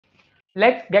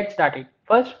Let's get started.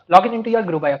 First, log in into your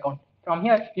Growby account. From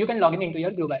here, you can log in into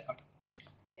your Growby account.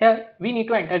 Here, we need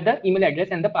to enter the email address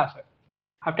and the password.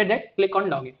 After that, click on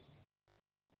login.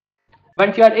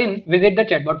 Once you are in, visit the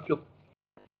chatbot flow.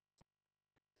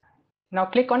 Now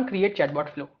click on create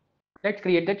chatbot flow. Let's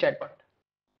create the chatbot.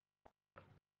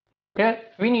 Here,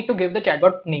 we need to give the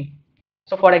chatbot name.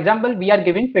 So for example, we are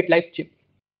giving Fit Life Gym.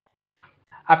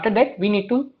 After that, we need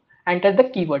to enter the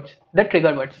keywords, the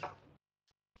trigger words.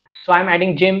 So I'm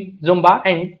adding gym, Zumba,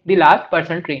 and the last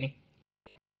personal training.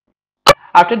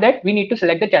 After that, we need to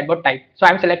select the chatbot type. So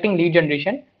I'm selecting lead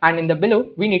generation, and in the below,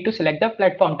 we need to select the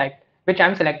platform type, which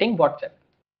I'm selecting WhatsApp.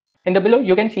 In the below,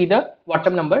 you can see the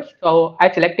WhatsApp numbers. So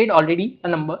I selected already a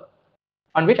number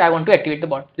on which I want to activate the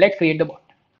bot. Let's create the bot.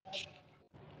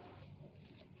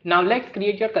 Now let's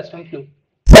create your custom flow.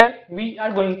 Here we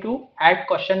are going to add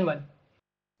question 1.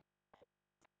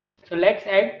 So let's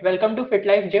add welcome to Fit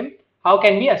Life Gym. How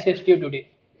can we assist you today?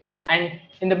 And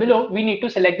in the below, we need to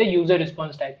select the user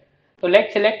response type. So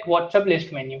let's select WhatsApp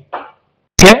list menu.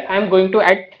 Here I am going to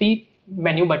add 3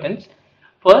 menu buttons.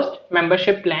 First,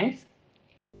 membership plans.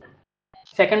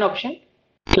 Second option,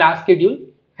 class schedule.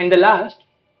 And the last,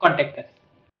 contact us.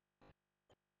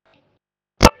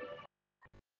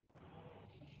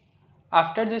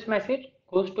 After this message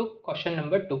goes to question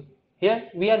number 2. Here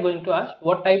we are going to ask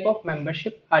what type of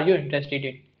membership are you interested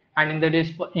in, and in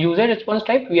the user response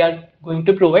type we are going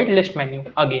to provide list menu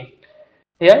again.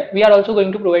 Here we are also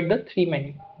going to provide the 3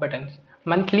 menu buttons: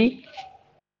 monthly,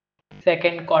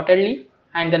 second quarterly,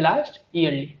 and the last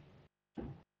yearly.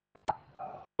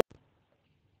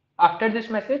 After this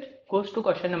message goes to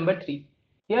question number 3.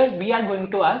 Here we are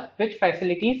going to ask which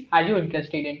facilities are you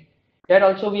interested in. Here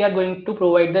also we are going to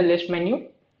provide the list menu.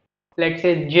 Let's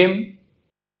say gym,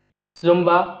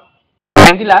 Zumba,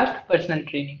 and the last personal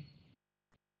training.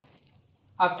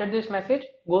 After this message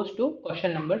goes to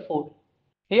question number 4.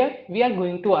 Here we are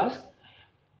going to ask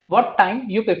what time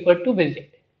you prefer to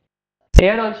visit.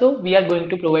 Here also we are going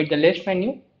to provide the list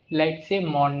menu. Let's say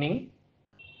morning,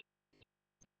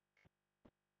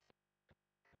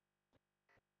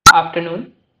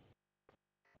 afternoon,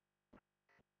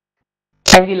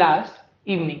 and the last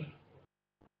evening.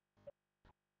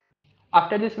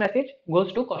 After this message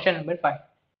goes to question number 5.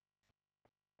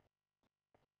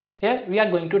 Here we are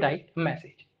going to write a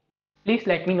message. Please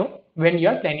let me know when you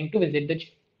are planning to visit the gym.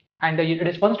 And the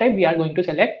response type we are going to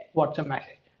select WhatsApp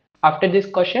message. After this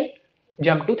question,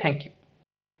 jump to thank you.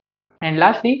 And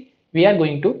lastly, we are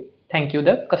going to thank you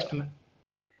the customer.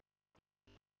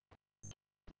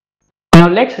 Now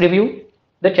let's review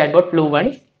the chatbot flow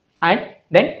once and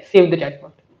then save the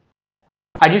chatbot.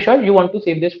 Are you sure you want to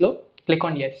save this flow? Click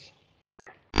on yes.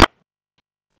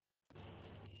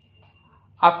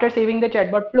 After saving the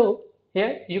chatbot flow,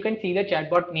 here you can see the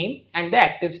chatbot name and the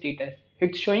active status.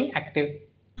 It's showing active.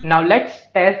 Now let's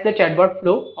test the chatbot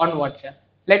flow on WhatsApp.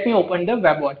 Let me open the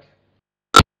web WhatsApp.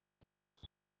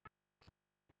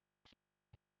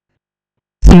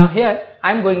 Now here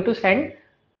I'm going to send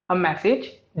a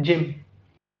message gym.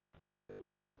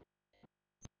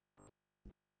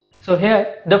 So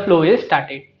here the flow is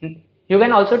started. You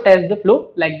can also test the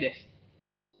flow like this.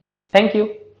 Thank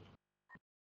you.